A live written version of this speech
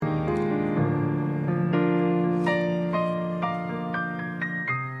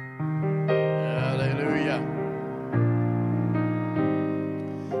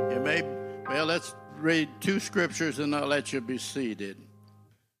read two scriptures and I'll let you be seated.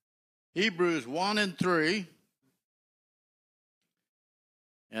 Hebrews 1 and 3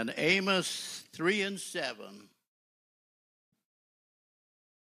 and Amos 3 and 7.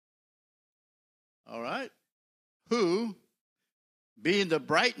 All right. Who, being the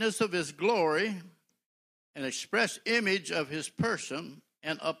brightness of his glory and express image of his person,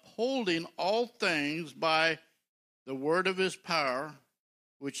 and upholding all things by the word of his power,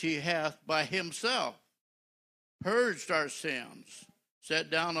 which he hath by himself purged our sins, sat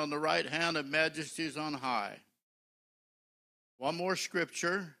down on the right hand of majesties on high. One more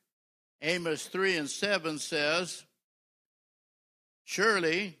scripture, Amos 3 and 7 says,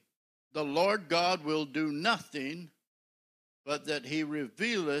 surely the Lord God will do nothing, but that he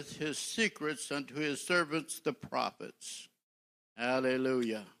revealeth his secrets unto his servants the prophets.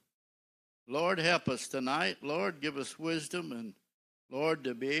 Hallelujah. Lord, help us tonight. Lord, give us wisdom, and Lord,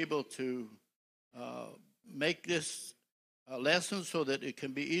 to be able to make this a lesson so that it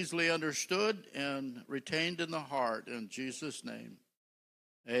can be easily understood and retained in the heart. In Jesus' name,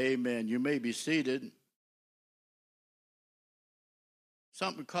 amen. You may be seated.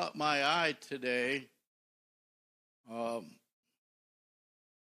 Something caught my eye today.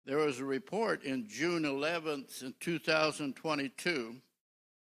 There was a report in June 11th in 2022.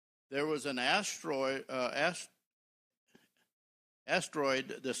 There was an asteroid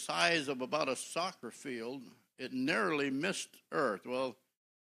the size of about a soccer field. It narrowly missed Earth. Well,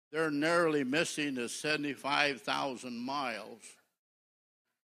 they're narrowly missing is 75,000 miles.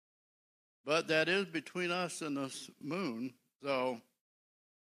 But that is between us and the moon. So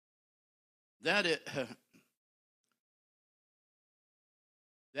that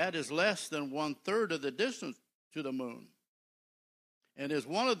is less than 1/3 of the distance to the moon, and is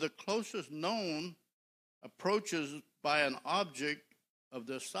one of the closest known approaches by an object of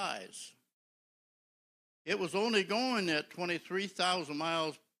this size. It was only going at 23,000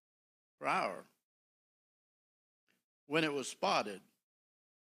 miles per hour when it was spotted.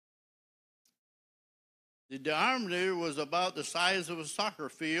 The diameter was about the size of a soccer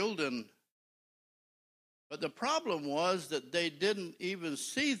field, but the problem was that they didn't even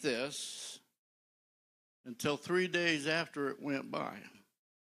see this until 3 days after it went by.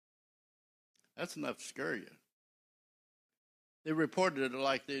 That's enough to scare you. They reported it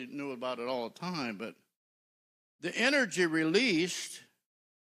like they knew about it all the time, but the energy released,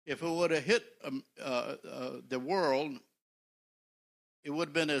 if it would have hit the world, it would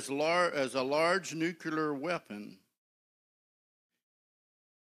have been as a large nuclear weapon,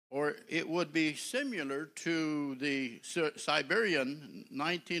 or it would be similar to the Siberian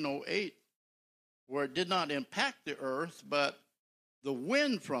 1908, where it did not impact the earth, but the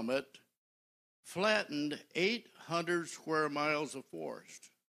wind from it flattened 800 square miles of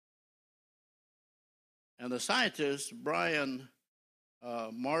forest. And the scientist, Brian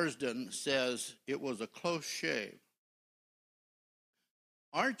Marsden, says it was a close shave.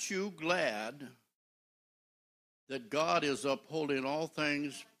 Aren't you glad that God is upholding all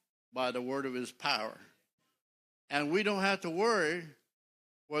things by the word of his power? And we don't have to worry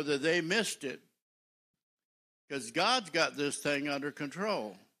whether they missed it, because God's got this thing under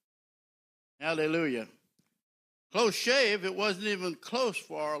control. Hallelujah. Close shave, it wasn't even close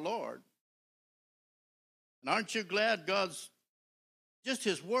for our Lord. And aren't you glad God's, just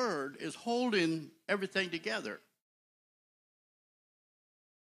his word is holding everything together?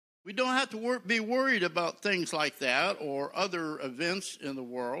 We don't have to be worried about things like that or other events in the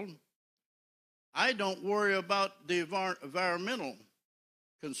world. I don't worry about the environmental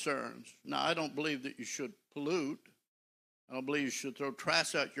concerns. Now, I don't believe that you should pollute. I don't believe you should throw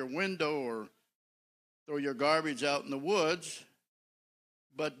trash out your window or throw your garbage out in the woods.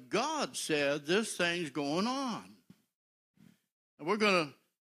 But God said this thing's going on. And we're going to,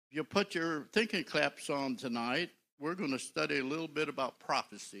 if you put your thinking caps on tonight, we're going to study a little bit about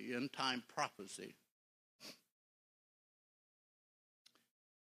prophecy, end-time prophecy.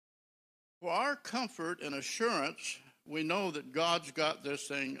 For our comfort and assurance, we know that God's got this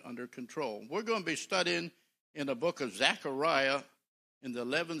thing under control. We're going to be studying in the book of Zechariah in the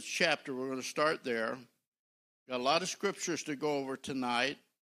 11th chapter. We're going to start there. Got a lot of scriptures to go over tonight.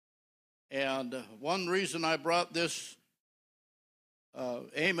 And one reason I brought this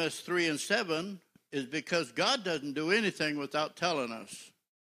Amos 3 and 7 is because God doesn't do anything without telling us.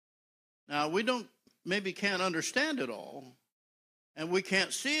 Now, we can't understand it all, and we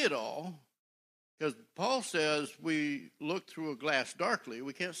can't see it all, because Paul says we look through a glass darkly.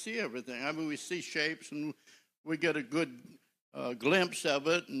 We can't see everything. I mean, we see shapes, and we get a good glimpse of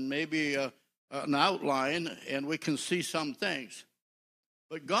it, and maybe an outline, and we can see some things.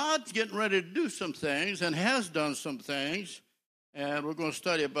 But God's getting ready to do some things and has done some things, and we're going to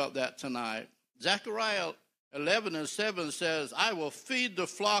study about that tonight. Zechariah 11:7 says, I will feed the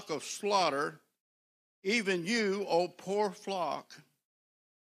flock of slaughter, even you, O poor flock.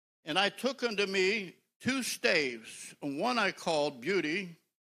 And I took unto me 2 staves, and one I called beauty,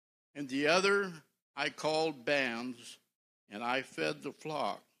 and the other I called bands, and I fed the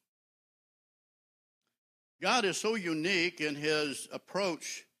flock. God is so unique in his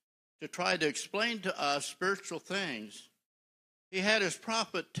approach to try to explain to us spiritual things. He had his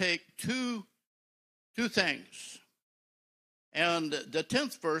prophet take two things. And the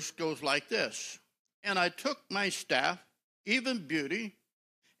 10th verse goes like this. And I took my staff, even beauty,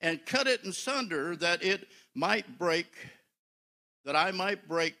 and cut it in sunder that I might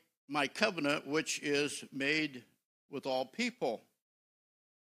break my covenant which is made with all people.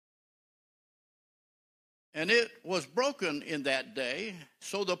 And it was broken in that day,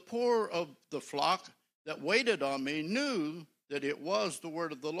 so the poor of the flock that waited on me knew that it was the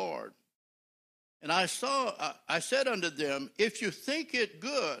word of the Lord. And I said unto them, if you think it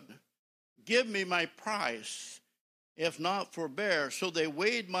good, give me my price. If not, forbear. So they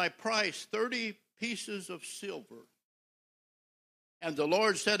weighed my price 30 pieces of silver. And the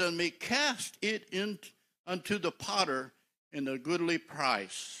Lord said unto me, cast it unto the potter in a goodly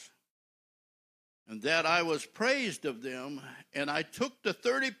price. And that I was praised of them, and I took the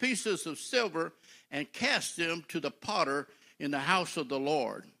 30 pieces of silver and cast them to the potter in the house of the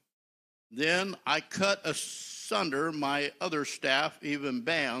Lord. Then I cut asunder my other staff, even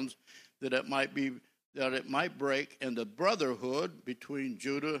bands, that it might break, and the brotherhood between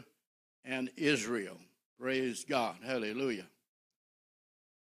Judah and Israel. Praise God. Hallelujah.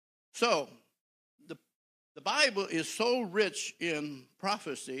 So, the Bible is so rich in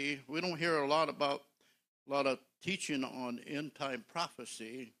prophecy. We don't hear a lot of teaching on end-time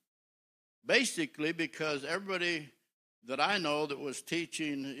prophecy. Basically, because everybody that I know that was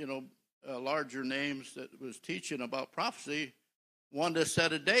teaching, larger names that was teaching about prophecy wanted to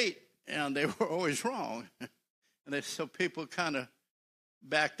set a date, and they were always wrong. So people kind of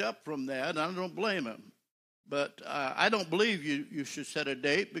backed up from that, and I don't blame them. But I don't believe you should set a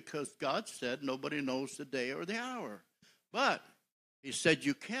date, because God said nobody knows the day or the hour. But he said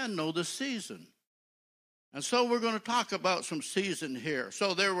you can know the season. And so we're going to talk about some season here.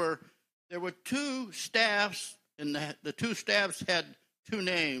 So there were 2 staffs, and the 2 staffs had 2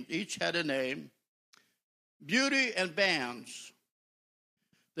 names. Each had a name. Beauty and bands.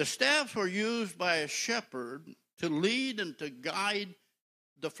 The staffs were used by a shepherd to lead and to guide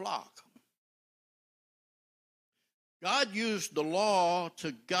the flock. God used the law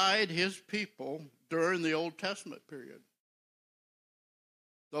to guide his people during the Old Testament period.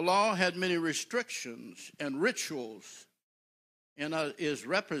 The law had many restrictions and rituals, and is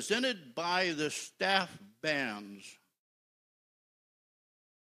represented by the staff bands.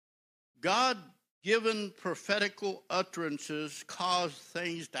 God-given prophetical utterances cause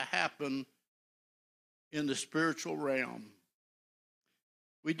things to happen in the spiritual realm.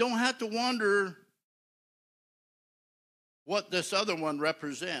 We don't have to wonder what this other one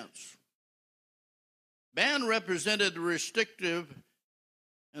represents. Band represented the restrictive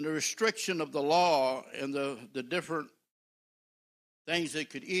and the restriction of the law and the different things they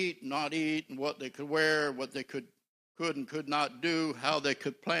could eat, not eat, and what they could wear, what they could and could not do, how they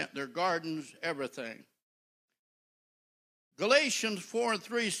could plant their gardens, everything. Galatians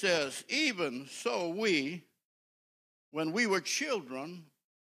 4:3 says, even so we, when we were children,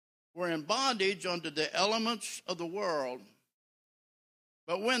 were in bondage unto the elements of the world.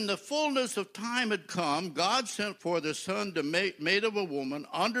 But when the fullness of time had come, God sent forth his Son, made of a woman,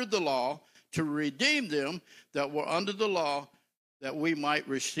 under the law, to redeem them that were under the law, that we might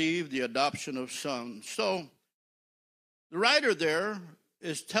receive the adoption of sons. So the writer there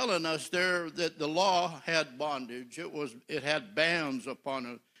is telling us there that the law had bondage. It had bands upon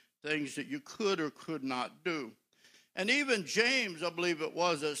it, things that you could or could not do. And even James, I believe it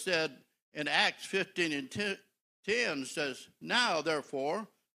was, that said in Acts 15:10 says, now, therefore,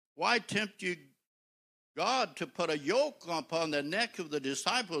 why tempt you God to put a yoke upon the neck of the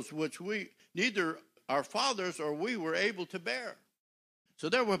disciples, which neither our fathers or we were able to bear? So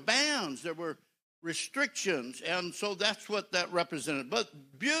there were bands, there were restrictions, and so that's what that represented.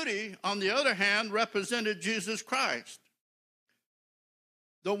 But beauty, on the other hand, represented Jesus Christ,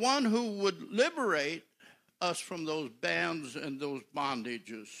 the one who would liberate us from those bands and those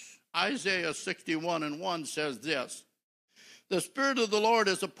bondages. Isaiah 61:1 says this, the Spirit of the Lord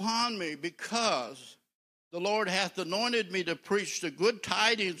is upon me, because the Lord hath anointed me to preach the good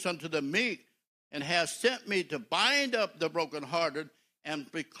tidings unto the meek, and hath sent me to bind up the brokenhearted, and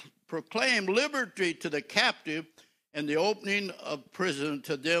proclaim liberty to the captive and the opening of prison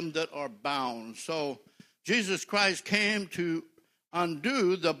to them that are bound. So Jesus Christ came to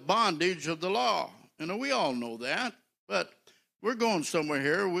undo the bondage of the law. We all know that, but we're going somewhere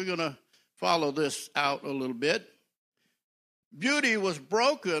here. We're going to follow this out a little bit. Beauty was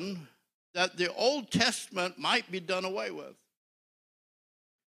broken that the Old Testament might be done away with.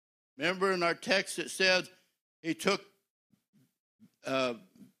 Remember in our text it said he took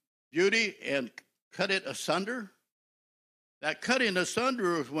beauty and cut it asunder? That cutting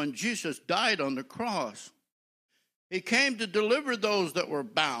asunder was when Jesus died on the cross. He came to deliver those that were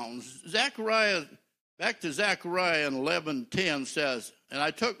bound. Back to Zechariah in 11:10 says, "And I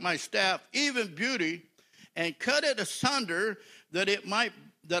took my staff, even beauty, and cut it asunder that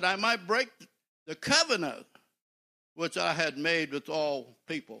I might break the covenant which I had made with all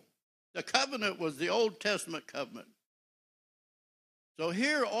people." The covenant was the Old Testament covenant. So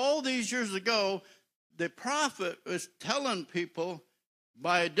here, all these years ago, the prophet was telling people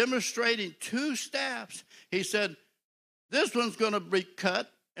by demonstrating two staffs. He said, this one's going to be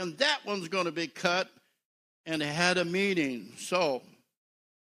cut, and that one's going to be cut, and it had a meaning. So,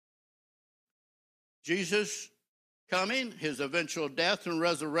 Jesus coming, his eventual death and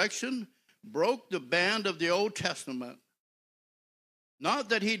resurrection, broke the band of the Old Testament. Not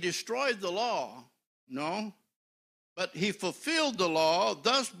that he destroyed the law, no, but he fulfilled the law,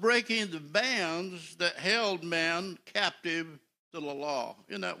 thus breaking the bands that held man captive to the law.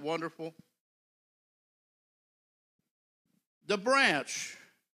 Isn't that wonderful? The branch.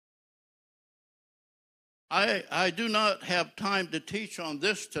 I do not have time to teach on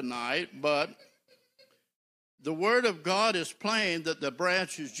this tonight, but the Word of God is plain that the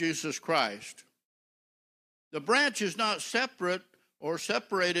branch is Jesus Christ. The branch is not separate or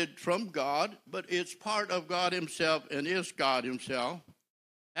separated from God, but it's part of God himself and is God himself.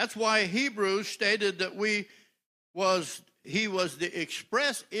 That's why Hebrews stated that he was the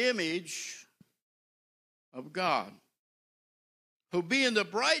express image of God, who being the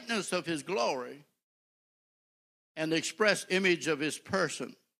brightness of his glory and the express image of his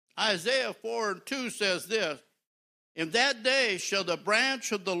person. Isaiah 4:2 says this, "In that day shall the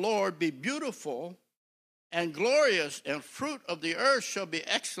branch of the Lord be beautiful and glorious, and fruit of the earth shall be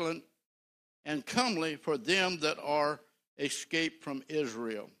excellent and comely for them that are escaped from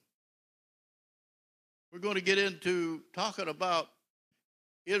Israel." We're going to get into talking about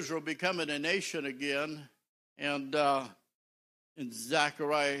Israel becoming a nation again, and in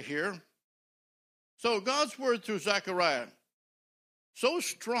Zechariah here. So God's word through Zechariah. So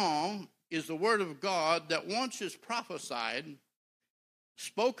strong is the word of God that once it's prophesied,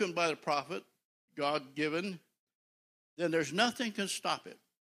 spoken by the prophet, God-given, then there's nothing can stop it.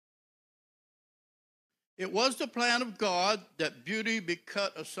 It was the plan of God that beauty be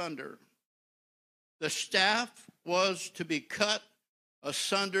cut asunder. The staff was to be cut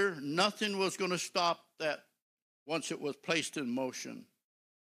asunder. Nothing was going to stop that once it was placed in motion.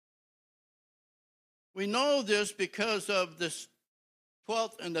 We know this because of this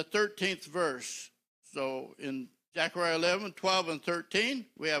 12th and the 13th verse. So in Zechariah 11, 12, and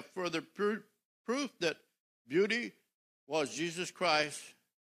 13, we have further proof that beauty was Jesus Christ.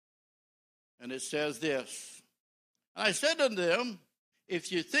 And it says this, "I said unto them,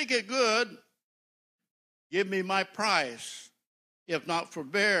 if you think it good, give me my price. If not,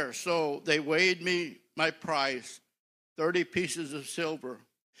 forbear." So they weighed me my price, 30 pieces of silver.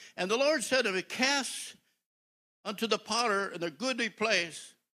 And the Lord said to me, "Cast unto the potter in a goodly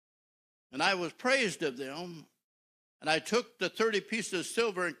place." And I was praised of them. And I took the 30 pieces of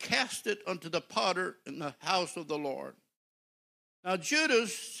silver and cast it unto the potter in the house of the Lord. Now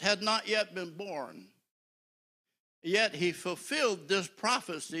Judas had not yet been born, yet he fulfilled this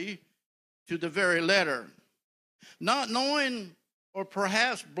prophecy to the very letter. Not knowing, or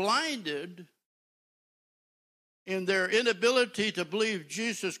perhaps blinded in their inability to believe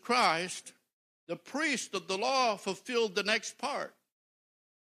Jesus Christ, the priest of the law fulfilled the next part.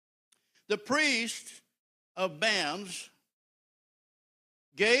 The priest of bands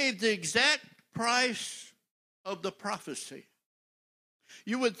gave the exact price of the prophecy.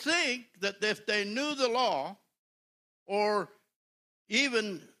 You would think that if they knew the law or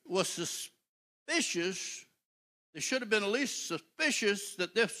even was suspicious, they should have been at least suspicious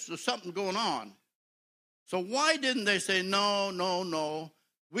that this was something going on. So why didn't they say, no,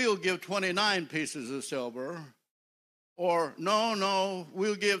 we'll give 29 pieces of silver? Or, no,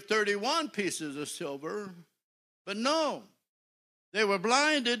 we'll give 31 pieces of silver. But no, they were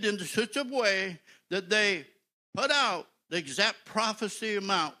blinded in such a way that they put out the exact prophecy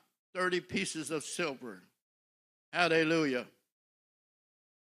amount, 30 pieces of silver. Hallelujah.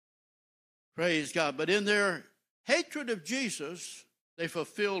 Praise God. But in their hatred of Jesus, they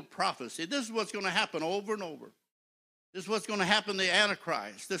fulfilled prophecy. This is what's going to happen over and over. This is what's going to happen to the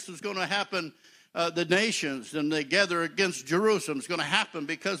Antichrist. This is going to happen the nations, and they gather against Jerusalem. It's going to happen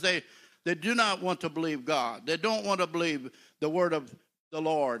because they do not want to believe God. They don't want to believe the word of the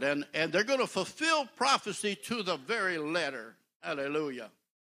Lord. And they're going to fulfill prophecy to the very letter. Hallelujah.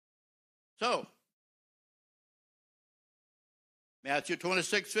 So, Matthew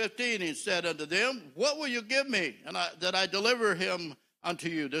 26:15, he said unto them, what will you give me, and that I deliver him unto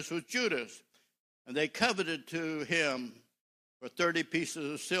you? This was Judas. And they coveted to him for 30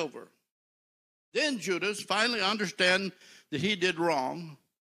 pieces of silver. Then Judas, finally understanding that he did wrong,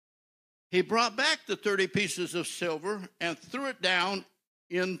 he brought back the 30 pieces of silver and threw it down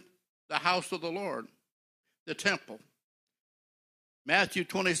in the house of the Lord, the temple. Matthew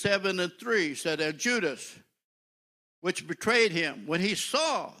 27:3 said, and Judas, which betrayed him, when he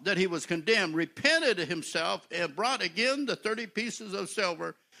saw that he was condemned, repented himself and brought again the 30 pieces of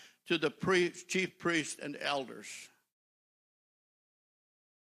silver to the chief priests and elders.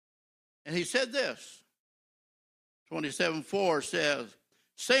 And he said this, 27:4 says,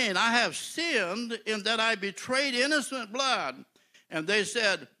 saying, I have sinned in that I betrayed innocent blood. And they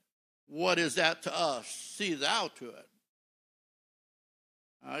said, what is that to us? See thou to it.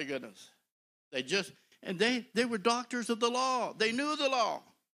 My goodness. They were doctors of the law. They knew the law.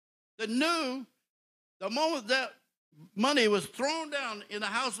 They knew the moment that money was thrown down in the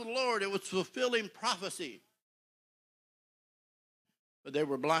house of the Lord, it was fulfilling prophecy. But they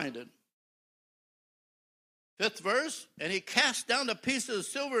were blinded. 5th verse, and he cast down the pieces of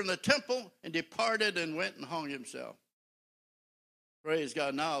silver in the temple and departed and went and hung himself. Praise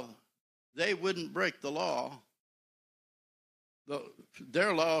God. Now, they wouldn't break the law.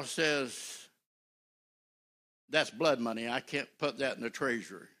 Their law says, that's blood money. I can't put that in the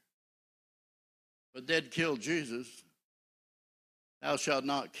treasury. But they'd kill Jesus. Thou shalt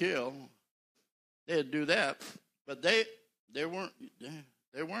not kill. They'd do that. But they weren't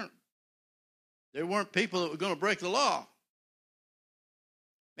people that were going to break the law.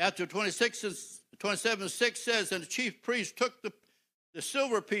 Matthew 27:6 says, and the chief priest took the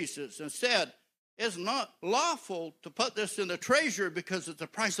silver pieces and said, it's not lawful to put this in the treasury because it's the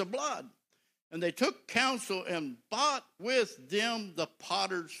price of blood. And they took counsel and bought with them the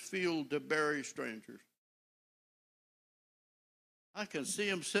potter's field to bury strangers. I can see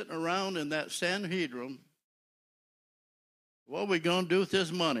them sitting around in that Sanhedrin. What are we going to do with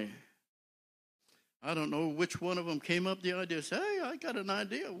this money? I don't know which one of them came up with the idea. Say, hey, I got an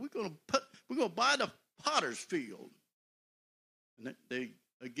idea. We're going to buy the potter's field. And they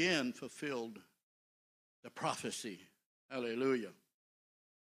again fulfilled the prophecy. Hallelujah.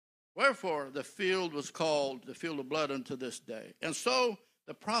 Wherefore the field was called the field of blood unto this day. And so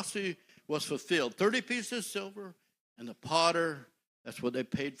the prophecy was fulfilled. 30 pieces of silver, and the potter, that's what they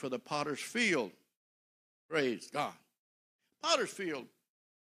paid for the potter's field. Praise God. Potter's field.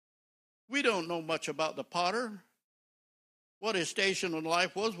 We don't know much about the potter. What his station in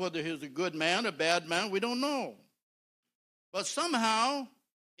life was, whether he was a good man, a bad man, we don't know. But somehow,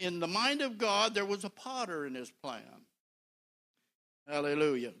 in the mind of God, there was a potter in his plan.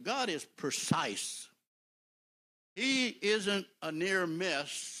 Hallelujah. God is precise. He isn't a near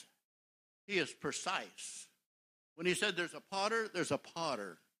miss. He is precise. When he said there's a potter, there's a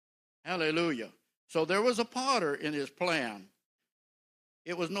potter. Hallelujah. So there was a potter in his plan.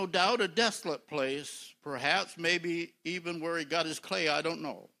 It was no doubt a desolate place, perhaps maybe even where he got his clay, I don't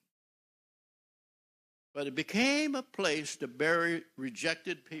know. But it became a place to bury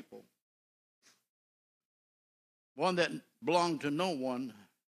rejected people. One that belonged to no one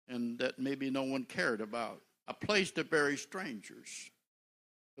and that maybe no one cared about. A place to bury strangers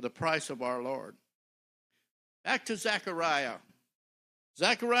for the price of our Lord. Back to Zechariah.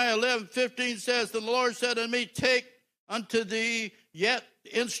 Zechariah 11:15 says, the Lord said unto me, take unto thee yet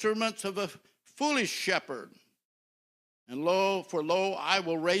instruments of a foolish shepherd. And lo, I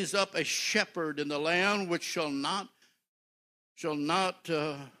will raise up a shepherd in the land which shall not,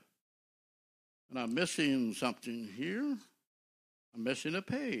 and I'm missing something here. I'm missing a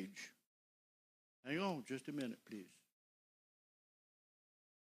page. Hang on just a minute, please.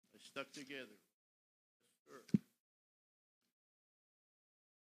 They stuck together.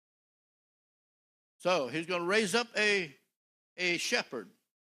 So he's going to raise up a shepherd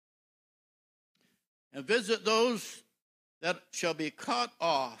and visit those that shall be cut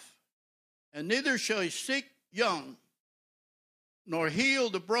off, and neither shall he seek young, nor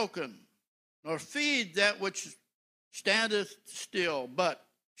heal the broken, nor feed that which standeth still, but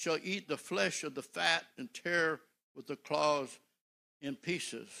shall eat the flesh of the fat and tear with the claws in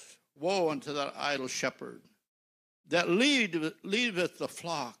pieces. woe unto that idle shepherd that leaveth the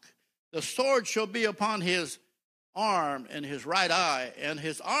flock. The sword shall be upon his arm and his right eye, and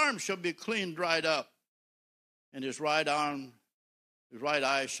his arm shall be clean dried up, and his right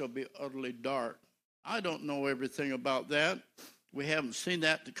eye shall be utterly dark. I don't know everything about that. We haven't seen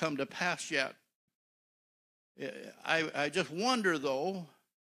that to come to pass yet. I just wonder, though,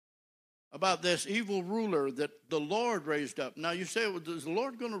 about this evil ruler that the Lord raised up. Now, you say, well, is the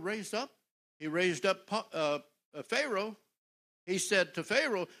Lord going to raise up? He raised up Pharaoh. He said to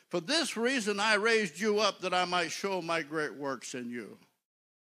Pharaoh, for this reason I raised you up, that I might show my great works in you.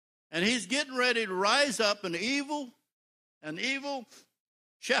 And he's getting ready to rise up an evil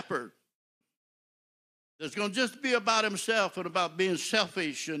shepherd that's going to just be about himself and about being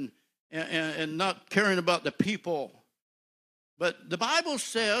selfish and not caring about the people. But the Bible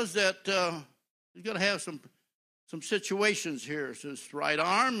says that he's going to have some situations here. It's his right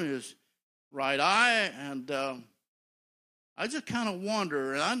arm, his right eye, and I just kind of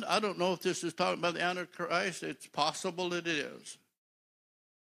wonder, and I don't know if this is talking about the Antichrist. It's possible that it is.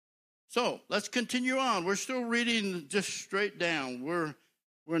 So let's continue on. We're still reading just straight down. We're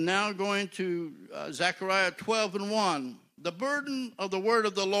now going to Zechariah 12:1. The burden of the word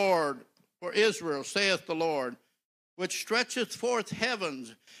of the Lord for Israel, saith the Lord, which stretcheth forth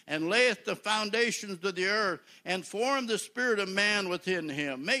heavens, and layeth the foundations of the earth, and formed the spirit of man within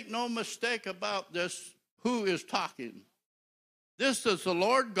him. Make no mistake about this, who is talking. This is the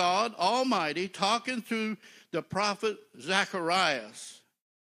Lord God Almighty talking through the prophet Zacharias.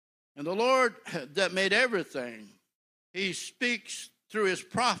 And the Lord that made everything, he speaks through his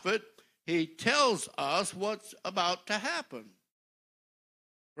prophet. He tells us what's about to happen.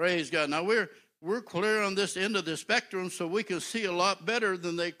 Praise God. Now we're clear on this end of the spectrum, so we can see a lot better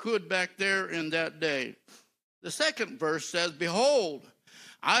than they could back there in that day. The second verse says, behold,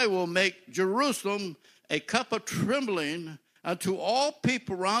 I will make Jerusalem a cup of trembling unto all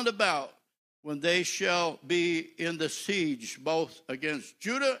people round about, when they shall be in the siege, both against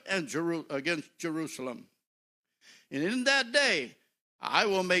Judah and against Jerusalem. And in that day I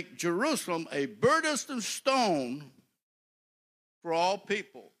will make Jerusalem a burdensome stone for all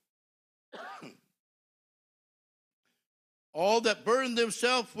people. All that burden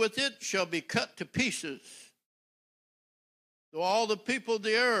themselves with it shall be cut to pieces. So all the people of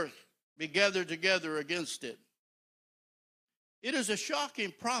the earth be gathered together against it. It is a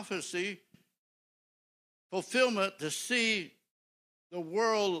shocking prophecy fulfillment to see the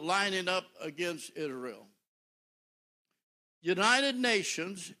world lining up against Israel. United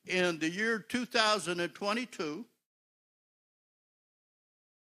Nations in the year 2022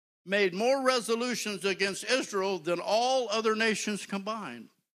 made more resolutions against Israel than all other nations combined.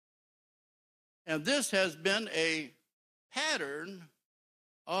 And this has been a pattern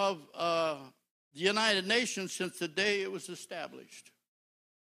of the United Nations since the day it was established.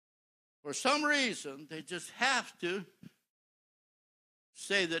 For some reason, they just have to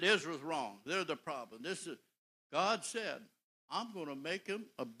say that Israel's wrong. They're the problem. God said, I'm going to make them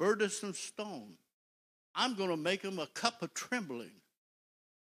a burdensome stone. I'm going to make them a cup of trembling.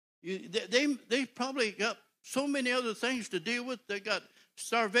 They probably got so many other things to deal with. They got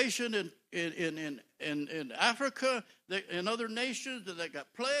starvation in Africa, in other nations, and they got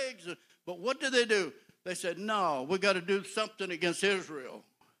plagues. But what did they do? They said, no, we got to do something against Israel.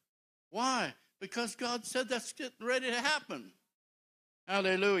 Why? Because God said that's getting ready to happen.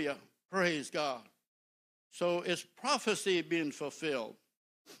 Hallelujah. Praise God. So it's prophecy being fulfilled.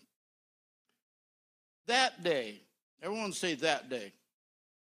 That day, everyone say that day.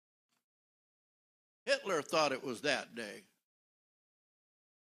 Hitler thought it was that day.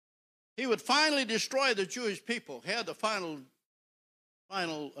 He would finally destroy the Jewish people. He had the final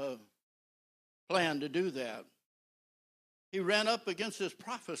plan to do that. He ran up against this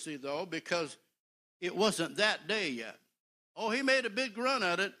prophecy, though, because it wasn't that day yet. Oh, he made a big run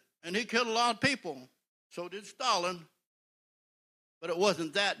at it, and he killed a lot of people. So did Stalin. But it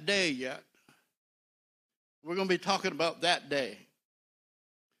wasn't that day yet. We're going to be talking about that day.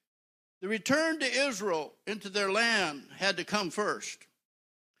 The return to Israel into their land had to come first.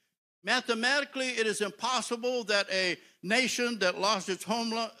 Mathematically, it is impossible that a nation that lost its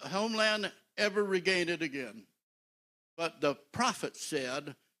homeland ever regain it again. But the prophet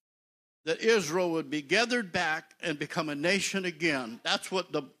said that Israel would be gathered back and become a nation again. That's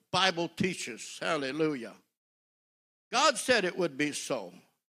what the Bible teaches. Hallelujah. God said it would be so.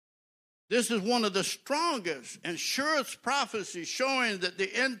 This is one of the strongest and surest prophecies showing that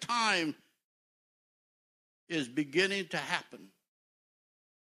the end time is beginning to happen.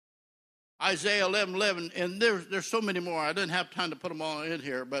 Isaiah 11:11, and there's so many more. I didn't have time to put them all in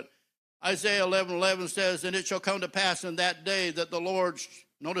here, but Isaiah 11:11 says, and it shall come to pass in that day that the Lord,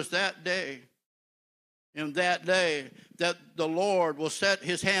 notice that day, in that day, that the Lord will set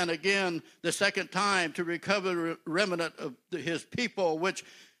his hand again the second time to recover the remnant of his people, which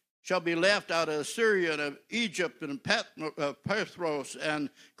shall be left out of Assyria and of Egypt and Pathros and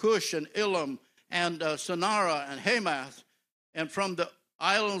Cush and Elam and Sinara and Hamath and from the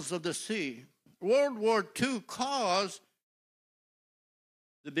islands of the sea. World War II caused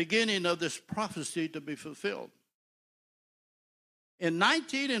the beginning of this prophecy to be fulfilled. In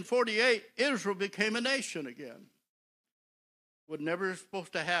 1948, Israel became a nation again. Was never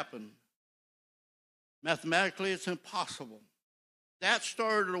supposed to happen. Mathematically, it's impossible. That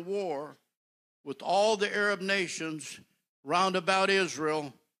started a war with all the Arab nations round about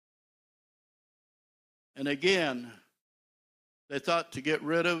Israel. And again, they thought to get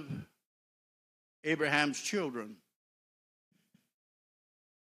rid of Abraham's children.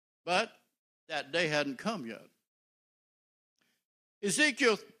 But that day hadn't come yet.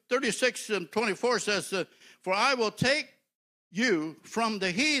 Ezekiel 36:24 says, for I will take you from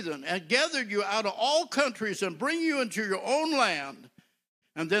the heathen and gather you out of all countries and bring you into your own land.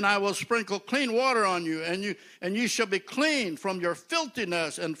 And then I will sprinkle clean water on you, and you shall be clean from your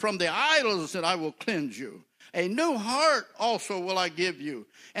filthiness, and from the idols that I will cleanse you. A new heart also will I give you,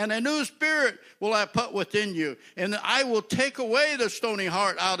 and a new spirit will I put within you. And I will take away the stony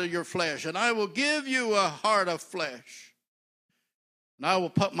heart out of your flesh, and I will give you a heart of flesh. And I will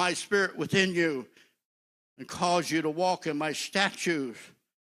put my spirit within you and cause you to walk in my statutes,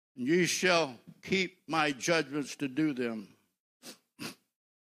 and you shall keep my judgments to do them.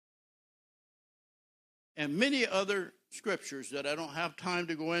 And many other scriptures that I don't have time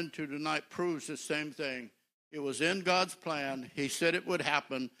to go into tonight proves the same thing. It was in God's plan. He said it would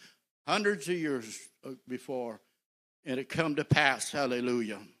happen hundreds of years before, and it come to pass.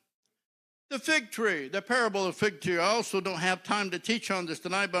 Hallelujah. The fig tree, the parable of the fig tree. I also don't have time to teach on this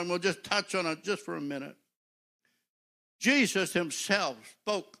tonight, but we'll just touch on it just for a minute. Jesus himself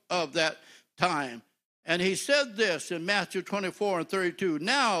spoke of that time. And he said this in Matthew 24:32.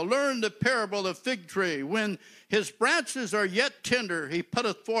 Now learn the parable of the fig tree. When his branches are yet tender, he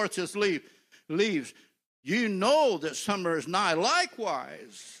putteth forth his leaves. You know that summer is nigh.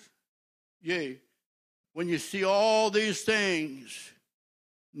 Likewise, yea, when you see all these things,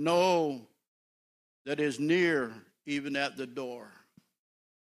 know that is near, even at the door.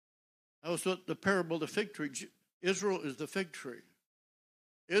 That was what the parable of the fig tree. Israel is the fig tree.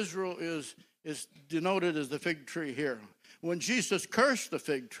 Israel is denoted as the fig tree here. When Jesus cursed the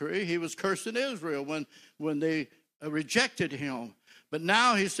fig tree, he was cursing Israel when they rejected him. But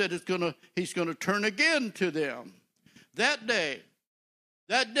now he said he's going to turn again to them. That day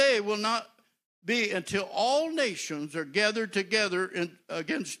will not be until all nations are gathered together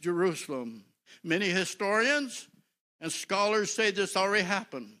against Jerusalem. Many historians and scholars say this already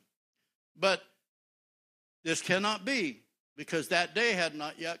happened. But this cannot be, because that day had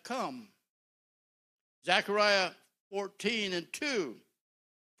not yet come. Zechariah 14:2.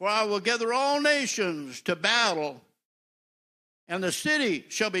 For I will gather all nations to battle, and the city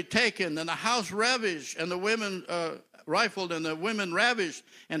shall be taken, and the house ravished, and the women rifled, and the women ravished,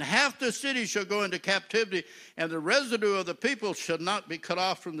 and half the city shall go into captivity, and the residue of the people shall not be cut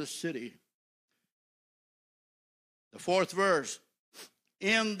off from the city. The fourth verse.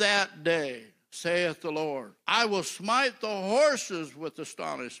 In that day, saith the Lord, I will smite the horses with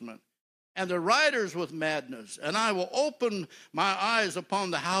astonishment, and the riders with madness, and I will open my eyes upon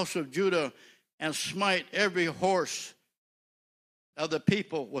the house of Judah, and smite every horse of the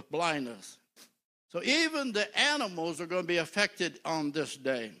people with blindness. So even the animals are going to be affected on this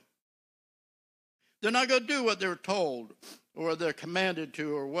day. They're not going to do what they're told, or they're commanded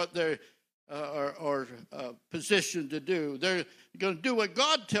to, or what they're positioned to do. They're going to do what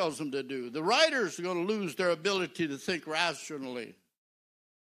God tells them to do. The riders are going to lose their ability to think rationally.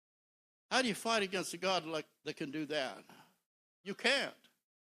 How do you fight against a God that can do that? You can't.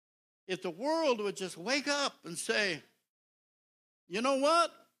 If the world would just wake up and say, you know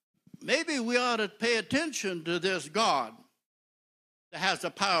what? Maybe we ought to pay attention to this God that has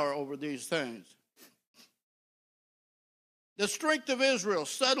the power over these things. The strength of Israel.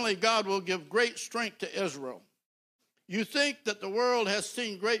 Suddenly God will give great strength to Israel. You think that the world has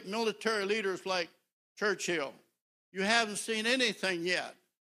seen great military leaders like Churchill. You haven't seen anything yet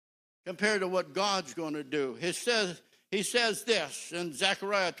compared to what God's going to do. He says this in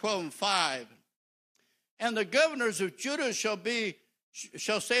Zechariah 12:5. And the governors of Judah shall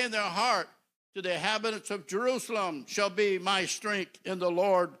say in their heart to the inhabitants of Jerusalem, shall be my strength in the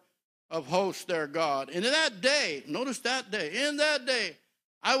Lord of hosts their God. And in that day, notice that day, in that day,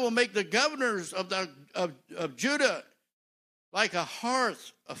 I will make the governors of Judah like a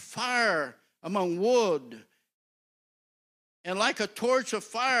hearth of fire among wood, and like a torch of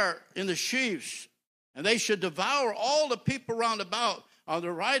fire in the sheaves. And they should devour all the people round about on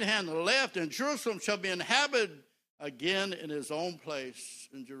the right hand and the left, and Jerusalem shall be inhabited again in his own place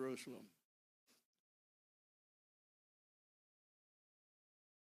in Jerusalem.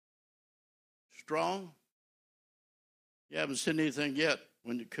 Strong? You haven't seen anything yet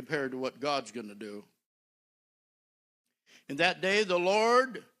when you compare to what God's going to do. In that day the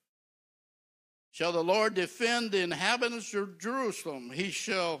Lord defend the inhabitants of Jerusalem. He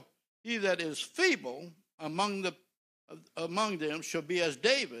that is feeble among them shall be as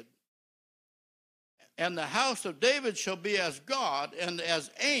David, and the house of David shall be as God and as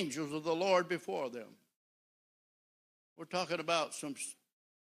angels of the Lord before them. We're talking about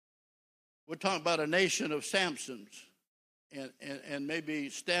a nation of Samsons and maybe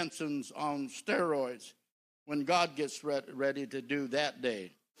Stansons on steroids when God gets ready to do that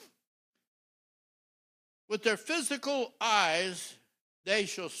day. With their physical eyes, they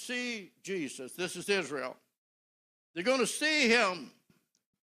shall see Jesus. This is Israel. They're going to see him,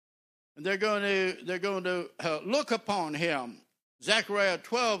 and they're going to look upon him. Zechariah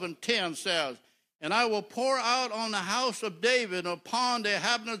 12:10 says, "And I will pour out on the house of David, upon the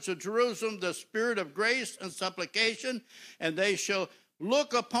inhabitants of Jerusalem, the spirit of grace and supplication, and they shall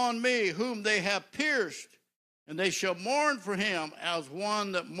look upon me, whom they have pierced, and they shall mourn for him as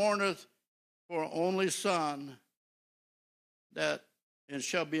one that mourneth for an only son, and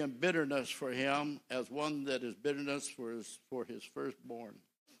shall be in bitterness for him, as one that is bitterness for his firstborn."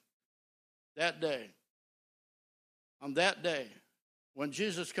 That day, on that day, when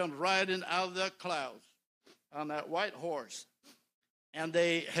Jesus comes riding out of the clouds on that white horse, and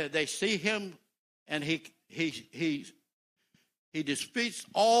they see him, and he defeats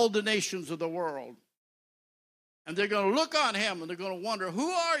all the nations of the world, and they're going to look on him, and they're going to wonder,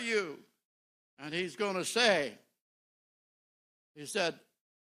 "Who are you?" And he's going to say, he said,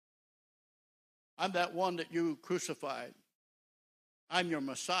 "I'm that one that you crucified. I'm your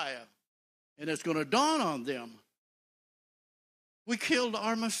Messiah." And it's going to dawn on them, we killed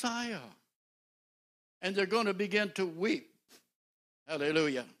our Messiah. And they're going to begin to weep.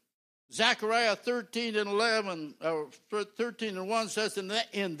 Hallelujah. Zechariah 13:1 says,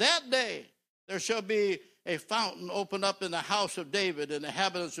 "In that day there shall be a fountain opened up in the house of David and the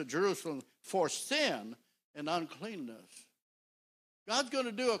inhabitants of Jerusalem for sin and uncleanness." God's going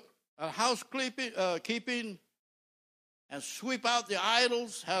to do a housekeeping and sweep out the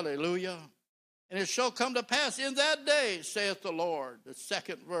idols. Hallelujah. "And it shall come to pass in that day, saith the Lord," the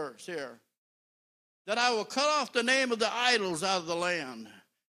second verse here, "that I will cut off the name of the idols out of the land,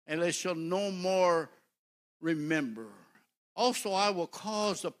 and they shall no more remember. Also I will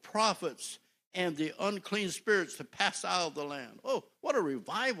cause the prophets and the unclean spirits to pass out of the land." Oh, what a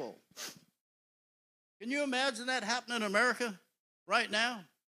revival. Can you imagine that happening in America right now?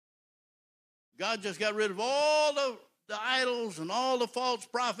 God just got rid of all the idols and all the false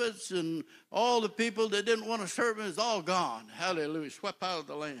prophets and all the people that didn't want to serve him. Is all gone. Hallelujah. Swept out of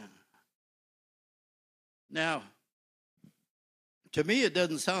the land. Now, to me, it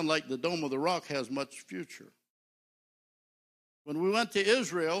doesn't sound like the Dome of the Rock has much future. When we went to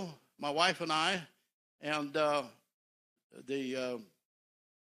Israel, my wife and I, and the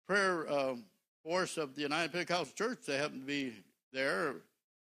prayer force of the United Pentecostal Church, they happened to be there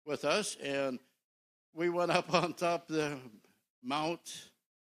with us, and we went up on top of the mount,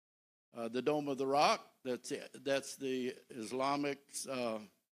 the Dome of the Rock. That's the Islamic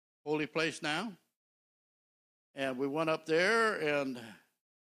holy place now. And we went up there, and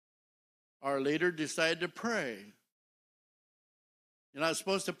our leader decided to pray. You're not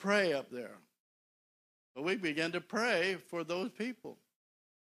supposed to pray up there. But we began to pray for those people.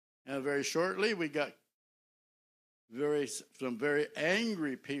 And very shortly, we got some very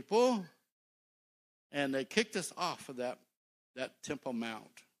angry people, and they kicked us off of that Temple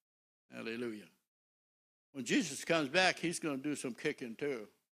Mount. Hallelujah. When Jesus comes back, he's going to do some kicking too.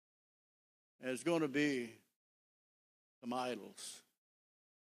 And it's going to be some idols.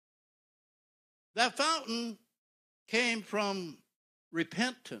 That fountain came from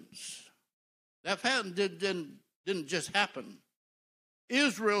repentance. That fountain didn't just happen.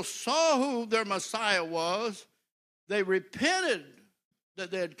 Israel saw who their Messiah was. They repented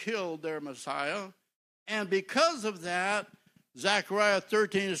that they had killed their Messiah. And because of that, Zechariah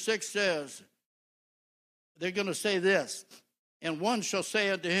 13:6 says, they're going to say this, "And one shall say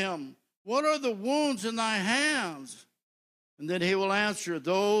unto him, What are the wounds in thy hands? And then he will answer,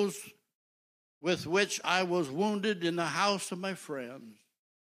 Those with which I was wounded in the house of my friends."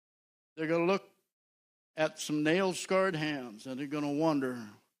 They're going to look at some nail-scarred hands, and they're going to wonder,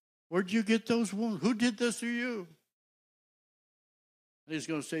 where'd you get those wounds? Who did this to you? And he's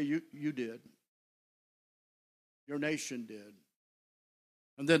going to say, you did. Your nation did.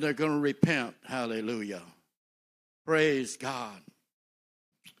 And then they're going to repent. Hallelujah. Praise God.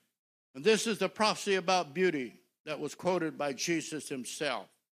 And this is the prophecy about beauty that was quoted by Jesus himself.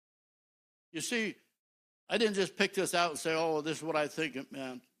 You see, I didn't just pick this out and say, oh, this is what I think it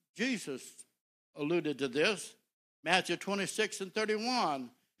meant. Jesus alluded to this. Matthew 26:31.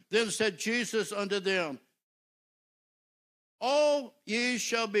 Then said Jesus unto them, all ye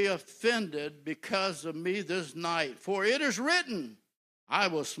shall be offended because of me this night. For it is written, I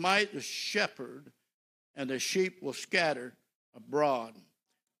will smite the shepherd, and the sheep will scatter abroad.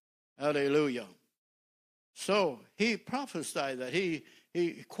 Hallelujah. So he prophesied that. He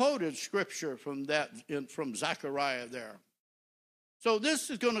quoted scripture from from Zechariah there. So this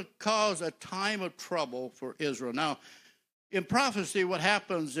is going to cause a time of trouble for Israel. Now, in prophecy, what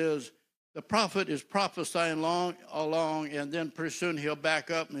happens is the prophet is prophesying along, and then pretty soon he'll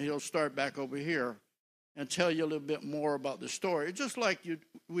back up and he'll start back over here and tell you a little bit more about the story. Just like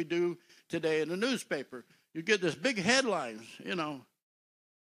we do today in the newspaper. You get this big headlines,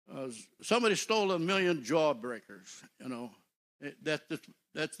 somebody stole 1 million jawbreakers,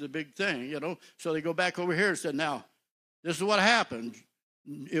 That's the big thing, So they go back over here and said, now, this is what happened.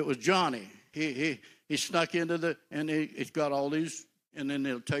 It was Johnny. He snuck into and he's got all these, and then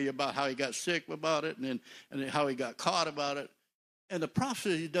they'll tell you about how he got sick about it, and how he got caught about it. And the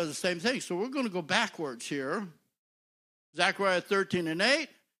prophecy does the same thing. So we're going to go backwards here. Zechariah 13:8,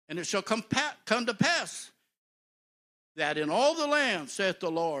 and it shall come to pass that in all the land, saith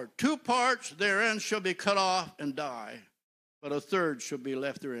the Lord, 2 parts therein shall be cut off and die, but a third shall be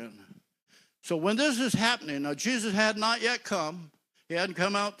left therein. So when this is happening, now Jesus had not yet come. He hadn't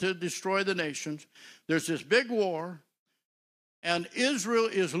come out to destroy the nations. There's this big war, and Israel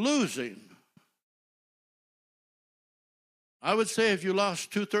is losing. I would say if you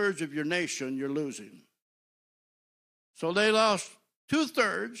lost 2/3 of your nation, you're losing. So they lost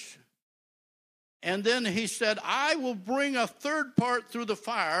 2/3. And then he said, I will bring a third part through the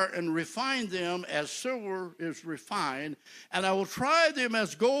fire and refine them as silver is refined. And I will try them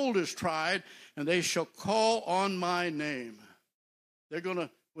as gold is tried, and they shall call on my name.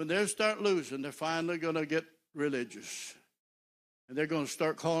 When they start losing, they're finally going to get religious. And they're going to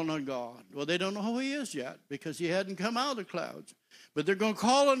start calling on God. Well, they don't know who he is yet because he hadn't come out of the clouds. But they're going to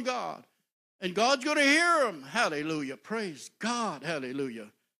call on God. And God's going to hear them. Hallelujah. Praise God.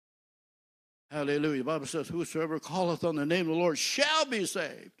 Hallelujah. Hallelujah. The Bible says, whosoever calleth on the name of the Lord shall be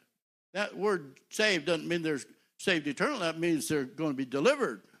saved. That word saved doesn't mean they're saved eternally. That means they're going to be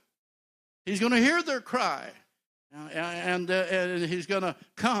delivered. He's going to hear their cry. And he's going to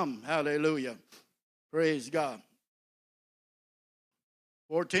come. Hallelujah. Praise God.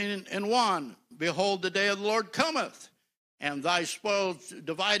 14:1. Behold, the day of the Lord cometh, and thy spoils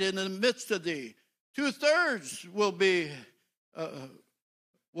divided in the midst of thee. 2/3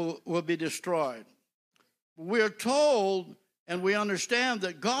 will be destroyed. We are told and we understand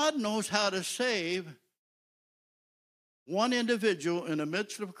that God knows how to save one individual in the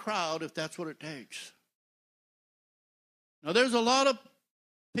midst of a crowd if that's what it takes. Now, there's a lot of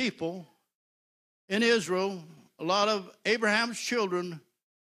people in Israel, a lot of Abraham's children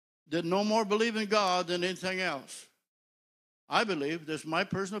that no more believe in God than anything else. I believe, this is my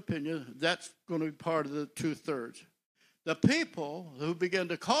personal opinion, that's going to be part of the 2/3. The people who begin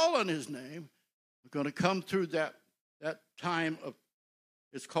to call on his name are going to come through that time of,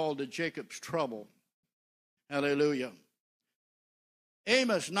 it's called the Jacob's trouble. Hallelujah.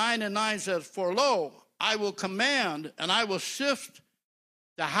 Amos 9:9 says, for lo, I will command and I will sift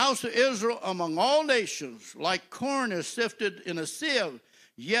the house of Israel among all nations, like corn is sifted in a sieve,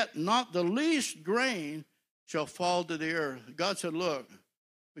 yet not the least grain shall fall to the earth. God said, look,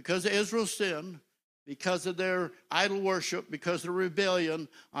 because of Israel's sin, because of their idol worship, because of the rebellion,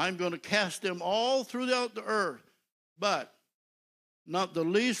 I'm going to cast them all throughout the earth. But not the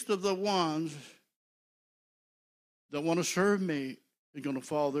least of the ones that want to serve me are going to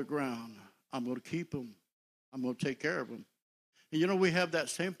fall to the ground. I'm going to keep them. I'm going to take care of them. And we have that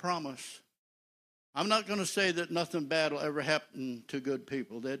same promise. I'm not going to say that nothing bad will ever happen to good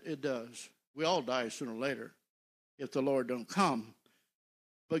people. That it does. We all die sooner or later if the Lord don't come.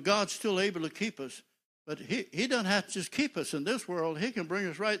 But God's still able to keep us. But he doesn't have to just keep us in this world. He can bring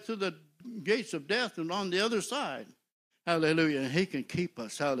us right through the gates of death and on the other side. Hallelujah. And he can keep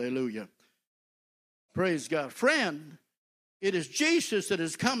us. Hallelujah. Praise God. Friend, it is Jesus that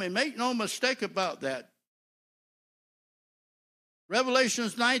is coming. Make no mistake about that.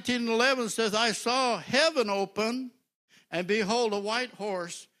 Revelations 19:11 says, I saw heaven open, and behold, a white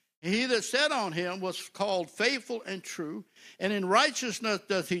horse. He that sat on him was called Faithful and True, and in righteousness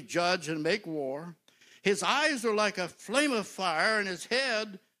doth he judge and make war. His eyes are like a flame of fire, and his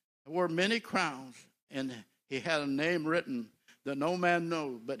head were many crowns. And he had a name written that no man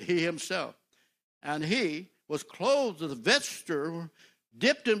knows but he himself. And he was clothed with a vesture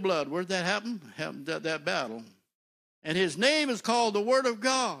dipped in blood. Where did that happen? Happened at that battle. And his name is called the Word of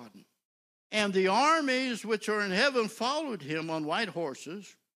God. And the armies which are in heaven followed him on white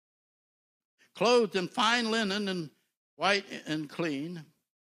horses, clothed in fine linen and white and clean.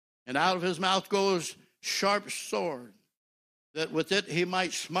 And out of his mouth goes sharp sword, that with it he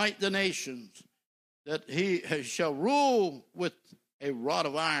might smite the nations, that he shall rule with a rod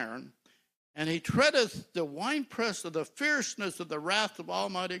of iron. And he treadeth the winepress of the fierceness of the wrath of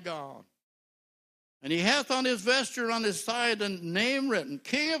Almighty God. And he hath on his vesture on his side a name written,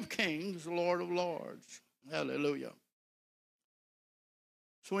 King of Kings, Lord of Lords. Hallelujah.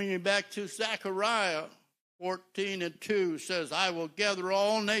 Swinging back to Zechariah 14:2 says, I will gather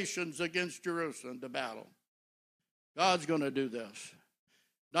all nations against Jerusalem to battle. God's going to do this.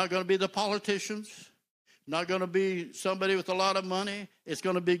 Not going to be the politicians. Not going to be somebody with a lot of money. It's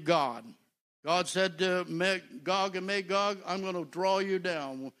going to be God. God said to Gog and Magog, I'm going to draw you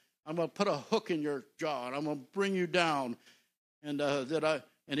down. I'm going to put a hook in your jaw, and I'm going to bring you down. And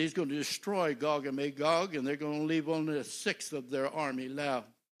he's going to destroy Gog and Magog, and they're going to leave only a sixth of their army left.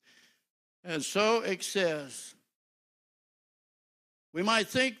 And so it says, man might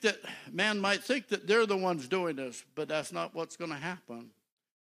think that they're the ones doing this, but that's not what's going to happen.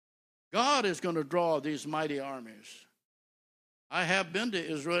 God is going to draw these mighty armies. I have been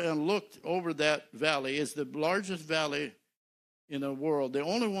to Israel and looked over that valley. It's the largest valley in the world, the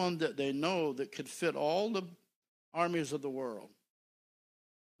only one that they know that could fit all the armies of the world.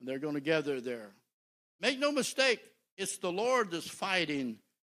 And they're going to gather there. Make no mistake, it's the Lord that's fighting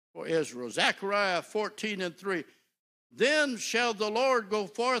for Israel. Zechariah 14:3. Then shall the Lord go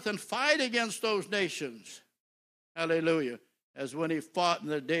forth and fight against those nations. Hallelujah. As when he fought in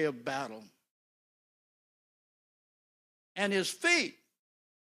the day of battle. And his feet,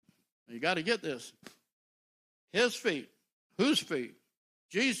 you got to get this, his feet, whose feet?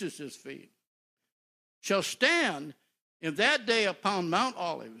 Jesus' feet, shall stand in that day upon Mount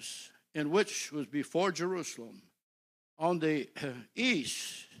Olives, in which was before Jerusalem, on the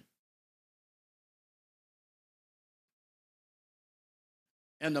east.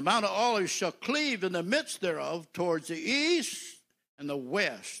 And the Mount of Olives shall cleave in the midst thereof towards the east and the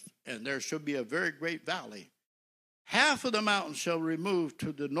west, and there shall be a very great valley. Half of the mountain shall remove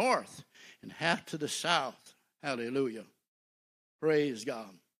to the north, and half to the south. Hallelujah. Praise God.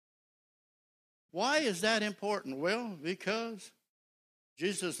 Why is that important? Well, because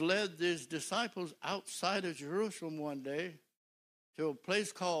Jesus led his disciples outside of Jerusalem one day to a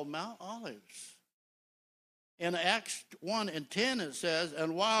place called Mount Olives. In Acts 1:10 it says,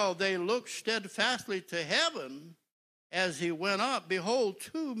 and while they looked steadfastly to heaven as he went up, behold,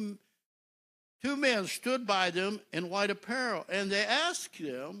 two men stood by them in white apparel. And they asked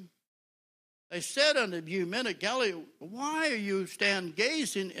them, they said unto you, men of Galilee, why are you stand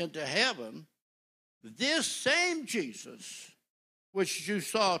gazing into heaven? This same Jesus, which you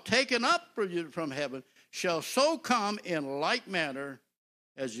saw taken up from heaven, shall so come in like manner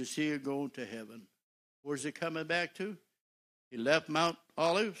as you see it going to heaven. Where's he coming back to? He left Mount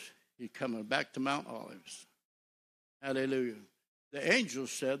Olives. He's coming back to Mount Olives. Hallelujah. The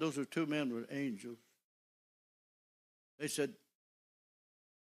angels said, those are two men with angels. They said,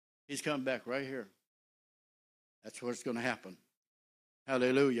 he's coming back right here. That's what's going to happen.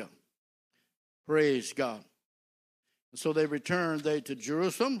 Hallelujah. Praise God. And so they returned to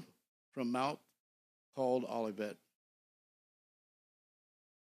Jerusalem from Mount called Olivet.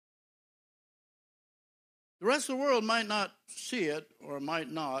 The rest of the world might not see it or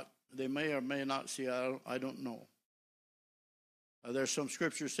might not. They may or may not see it. I don't know. There's some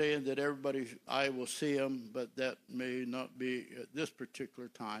scripture saying that everybody's eye will see him, but that may not be at this particular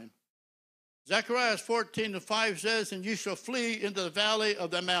time. Zechariah 14:5 says, and you shall flee into the valley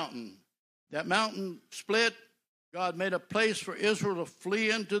of the mountain. That mountain split. God made a place for Israel to flee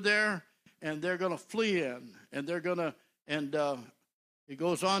into there, and they're going to flee in. And they're going to, and he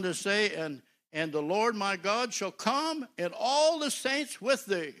goes on to say, and the Lord my God shall come, and all the saints with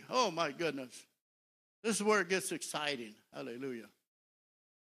thee. Oh, my goodness. This is where it gets exciting. Hallelujah.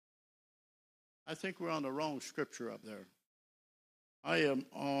 I think we're on the wrong scripture up there. I am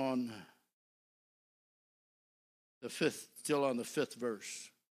on the fifth, still on the 5th verse.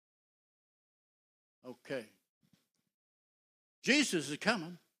 Okay. Jesus is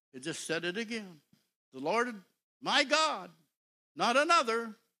coming. It just said it again. The Lord, my God, not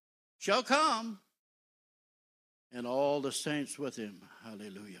another, shall come, and all the saints with him.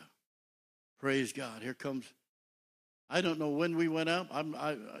 Hallelujah. Praise God. Here comes. I don't know when we went up.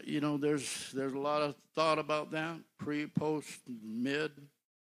 There's a lot of thought about that. Pre, post, mid.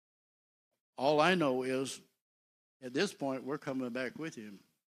 All I know is, at this point, we're coming back with him.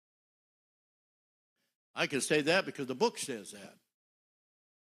 I can say that because the book says that.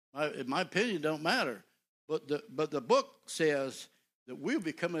 In my opinion, don't matter. But the book says that we'll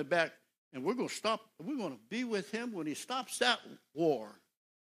be coming back, and we're going to be with him when he stops that war.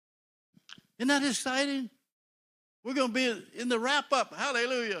 Isn't that exciting? We're going to be in the wrap-up.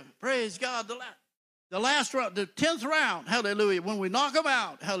 Hallelujah. Praise God. The last round, the 10th round. Hallelujah. When we knock them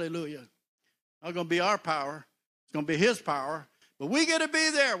out. Hallelujah. Not going to be our power. It's going to be his power. But we get to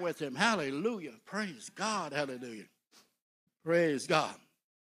be there with him. Hallelujah. Praise God. Hallelujah. Praise God.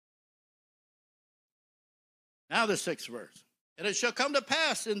 Now the 6th verse. And it shall come to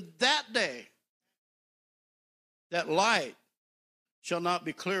pass in that day that light shall not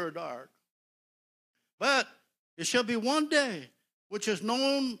be clear or dark. But it shall be one day which is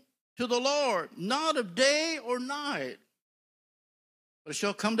known to the Lord, not of day or night. But it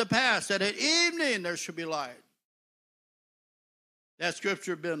shall come to pass that at evening there shall be light. That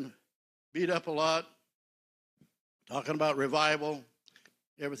scripture has been beat up a lot, talking about revival,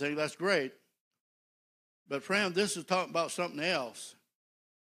 everything. That's great. But friend, this is talking about something else.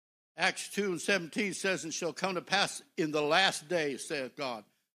 Acts 2:17 says, "It shall come to pass in the last days, saith God,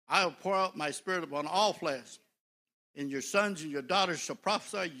 I will pour out my spirit upon all flesh. And your sons and your daughters shall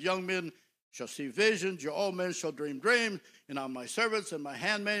prophesy, young men shall see visions, your old men shall dream dreams, and on my servants and my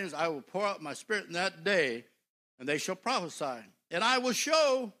handmaidens I will pour out my spirit in that day, and they shall prophesy. And I will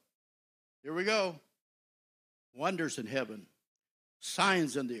show," here we go, "wonders in heaven,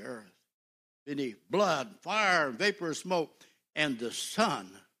 signs in the earth, beneath blood, fire, and vapor of smoke, and the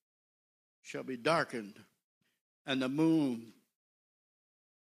sun shall be darkened, and the moon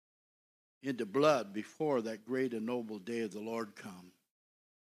into blood before that great and noble day of the Lord come."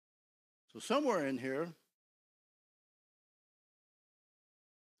 So somewhere in here, it's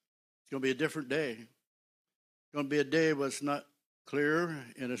going to be a different day. It's going to be a day where it's not clear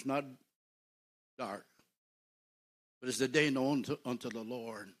and it's not dark. But it's the day known unto the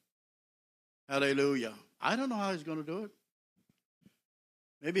Lord. Hallelujah. I don't know how he's going to do it.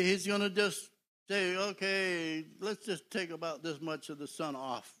 Maybe he's going to just say, okay, let's just take about this much of the sun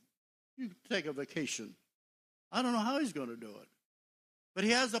off. You can take a vacation. I don't know how he's going to do it. But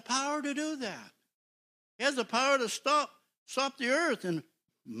he has the power to do that. He has the power to stop the earth and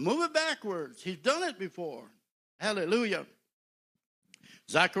move it backwards. He's done it before. Hallelujah.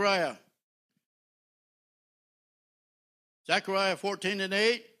 Zechariah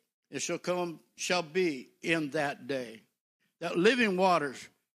 14:8, "It shall be in that day that living waters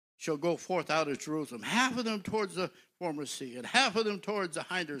shall go forth out of Jerusalem, half of them towards the former sea, and half of them towards the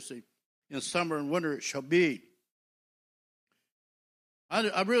hinder sea. In summer and winter it shall be."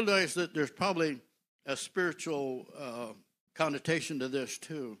 I realize that there's probably a spiritual connotation to this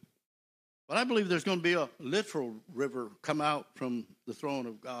too. But I believe there's going to be a literal river come out from the throne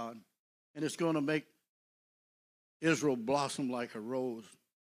of God. And it's going to make Israel blossom like a rose.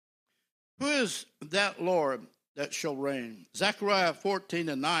 Who is that Lord that shall reign? Zechariah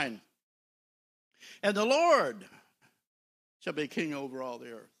 14:9. "And the Lord shall be king over all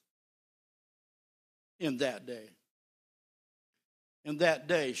the earth in that day. In that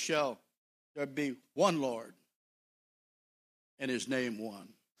day shall there be one Lord, and his name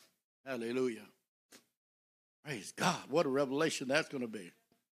one." Hallelujah. Praise God. What a revelation that's going to be.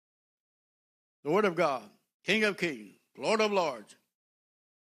 The Word of God, King of kings, Lord of lords,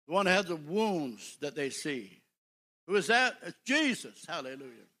 the one that has the wounds that they see. Who is that? It's Jesus.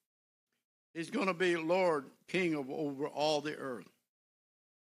 Hallelujah. He's going to be Lord, King over all the earth.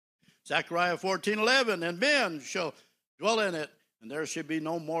 Zechariah 14:11, "And men shall dwell in it, and there shall be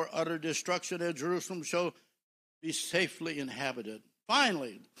no more utter destruction, and Jerusalem shall be safely inhabited."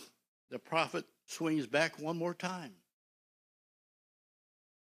 Finally, the prophet swings back one more time.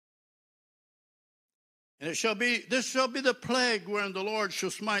 "And this shall be the plague wherein the Lord shall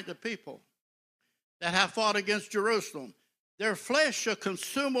smite the people that have fought against Jerusalem. Their flesh shall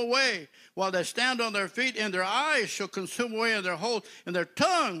consume away while they stand on their feet, and their eyes shall consume away in their holes, and their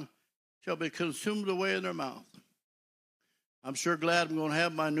tongue shall be consumed away in their mouth." I'm sure glad I'm going to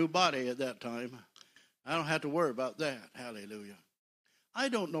have my new body at that time. I don't have to worry about that. Hallelujah. I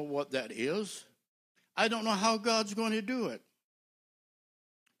don't know what that is. I don't know how God's going to do it.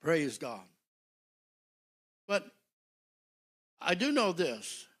 Praise God. But I do know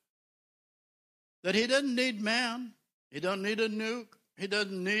this, that he doesn't need man. He doesn't need a nuke. He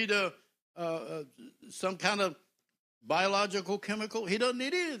doesn't need some kind of biological chemical. He doesn't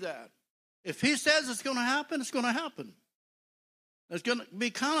need any of that. If he says it's going to happen, it's going to happen. It's going to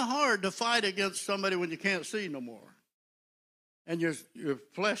be kind of hard to fight against somebody when you can't see no more. And your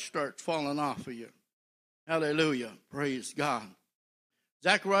flesh starts falling off of you. Hallelujah. Praise God.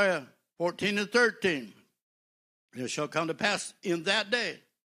 Zechariah 14:13. It shall come to pass in that day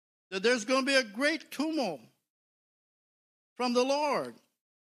that there's going to be a great tumult from the Lord,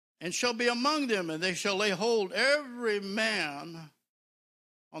 and shall be among them, and they shall lay hold every man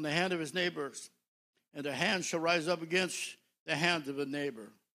on the hand of his neighbors, and their hand shall rise up against the hand of a neighbor.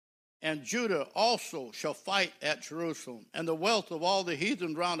 And Judah also shall fight at Jerusalem, and the wealth of all the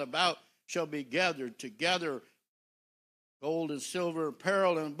heathen round about shall be gathered together, gold and silver,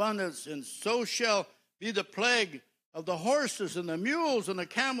 apparel and abundance, and so shall be the plague of the horses and the mules and the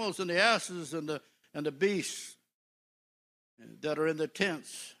camels and the asses and the beasts that are in the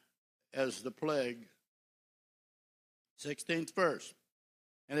tents as the plague. 16th verse.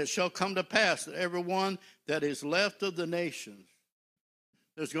 And it shall come to pass that everyone that is left of the nations,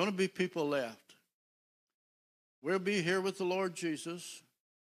 there's going to be people left. We'll be here with the Lord Jesus.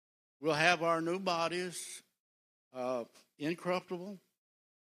 We'll have our new bodies, incorruptible,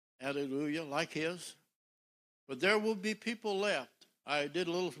 hallelujah, like his. But there will be people left. I did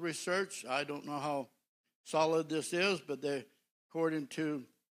a little research. I don't know how solid this is, but according to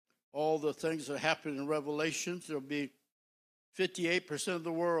all the things that happen in Revelations, there'll be 58% of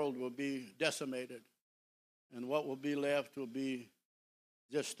the world will be decimated. And what will be left will be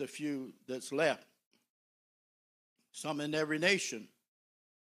just a few that's left. Some in every nation.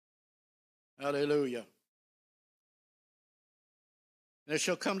 Hallelujah. And it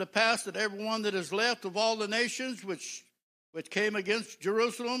shall come to pass that everyone that is left of all the nations which came against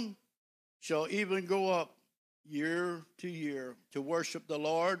Jerusalem shall even go up year to year to worship the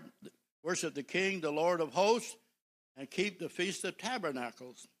Lord, worship the King, the Lord of hosts, and keep the Feast of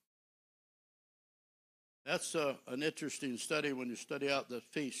Tabernacles. That's an interesting study when you study out the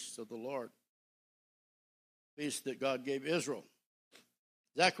feasts of the Lord. Feast that God gave Israel.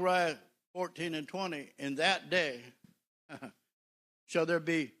 Zechariah 14:20, in that day shall there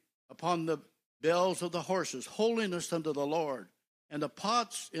be upon the bells of the horses holiness unto the Lord, and the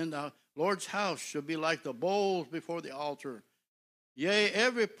pots in the Lord's house shall be like the bowls before the altar. Yea,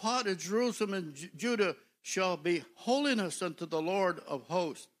 every pot in Jerusalem and Judah shall be holiness unto the Lord of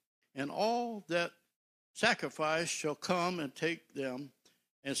hosts, and all that sacrifice shall come and take them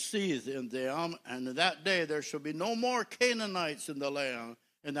and seethe in them, and in that day there shall be no more Canaanites in the land,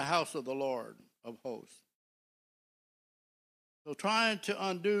 in the house of the Lord of hosts. So trying to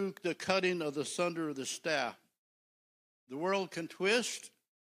undo the cutting of the sunder of the staff. The world can twist,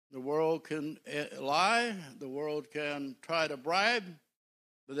 the world can lie, the world can try to bribe,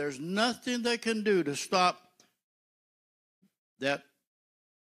 but there's nothing they can do to stop that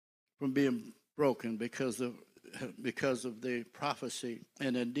from being broken because of the prophecy,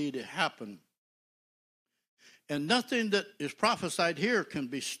 and indeed it happened. And nothing that is prophesied here can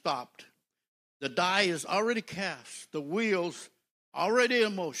be stopped. The die is already cast, the wheels already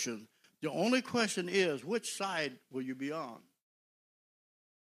in motion. The only question is, which side will you be on?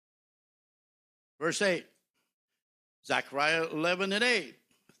 Verse 8, Zechariah 11:8.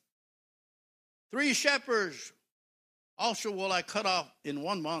 3 shepherds also will I cut off in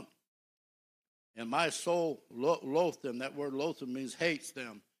 1 month, and my soul loath them. That word loath means hates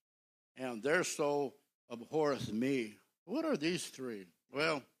them, and their soul abhorreth me. What are these 3?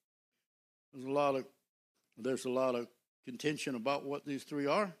 Well, there's a lot of contention about what these 3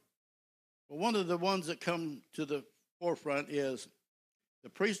 are. But one of the ones that come to the forefront is the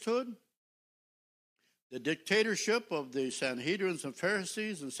priesthood, the dictatorship of the Sanhedrins and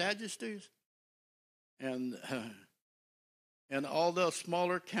Pharisees and Sadducees, and all the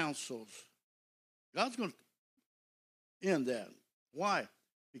smaller councils. God's going to end that. Why?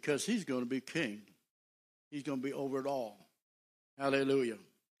 Because he's going to be king. He's going to be over it all. Hallelujah.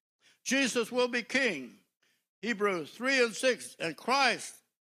 Jesus will be king. Hebrews 3:6, and Christ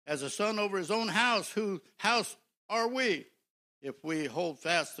as a son over his own house. Whose house are we? If we hold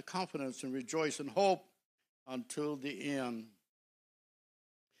fast the confidence and rejoice in hope until the end.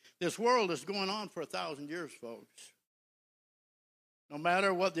 This world is going on for 1,000 years, folks. No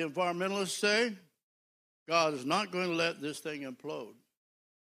matter what the environmentalists say, God is not going to let this thing implode.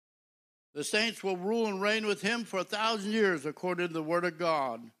 The saints will rule and reign with him for 1,000 years according to the word of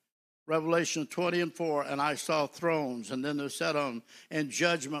God. Revelation 20:4, and I saw thrones, and then they sat on them, and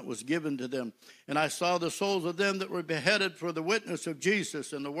judgment was given to them. And I saw the souls of them that were beheaded for the witness of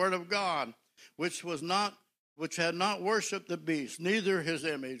Jesus and the word of God, which had not worshipped the beast, neither his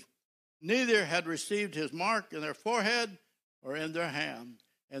image, neither had received his mark in their forehead or in their hand.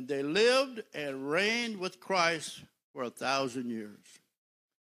 And they lived and reigned with Christ for 1,000 years.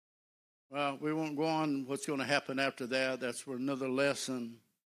 Well, we won't go on what's going to happen after that. That's for another lesson.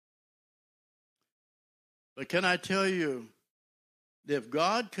 But can I tell you that if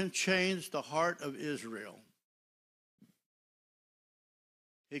God can change the heart of Israel,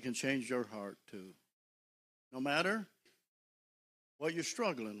 he can change your heart too. No matter what you're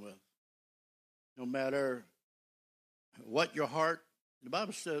struggling with, no matter what your heart, the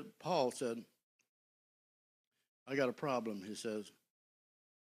Bible said, Paul said, I got a problem, he says.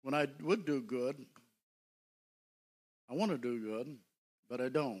 When I would do good, I want to do good, but I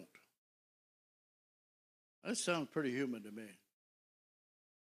don't. That sounds pretty human to me.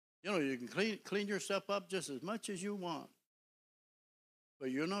 You know, you can clean yourself up just as much as you want,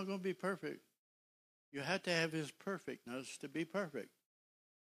 but you're not going to be perfect. You have to have his perfectness to be perfect.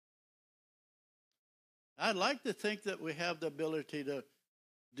 I'd like to think that we have the ability to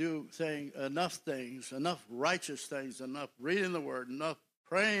do enough things, enough righteous things, enough reading the word, enough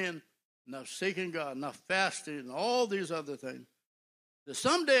praying, enough seeking God, enough fasting, and all these other things, that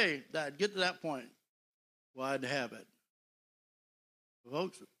someday that I'd get to that point, well, I'd have it.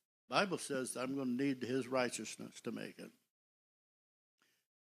 Folks, the Bible says that I'm going to need his righteousness to make it.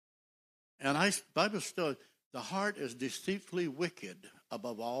 And Bible says the heart is deceitfully wicked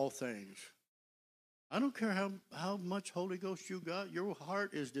above all things. I don't care how much Holy Ghost you got, your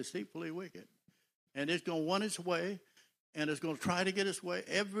heart is deceitfully wicked. And it's going to want its way, and it's going to try to get its way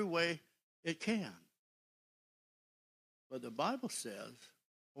every way it can. But the Bible says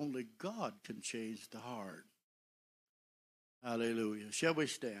only God can change the heart. Hallelujah. Shall we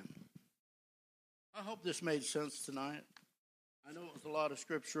stand? I hope this made sense tonight. I know it was a lot of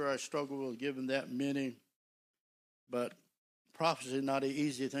scripture. I struggle with giving that many. But prophecy is not an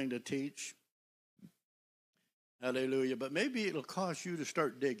easy thing to teach. Hallelujah. But maybe it'll cause you to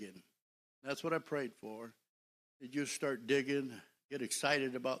start digging. That's what I prayed for. Did you start digging, get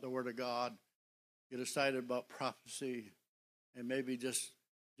excited about the Word of God, get excited about prophecy, and maybe just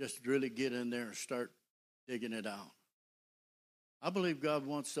really get in there and start digging it out. I believe God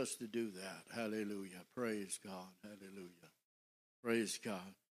wants us to do that. Hallelujah. Praise God. Hallelujah. Praise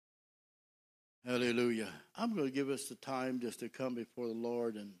God. Hallelujah. I'm going to give us the time just to come before the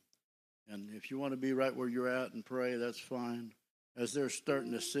Lord, and if you want to be right where you're at and pray, that's fine. As they're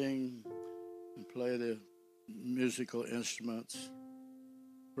starting to sing and play the musical instruments,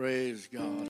 praise God.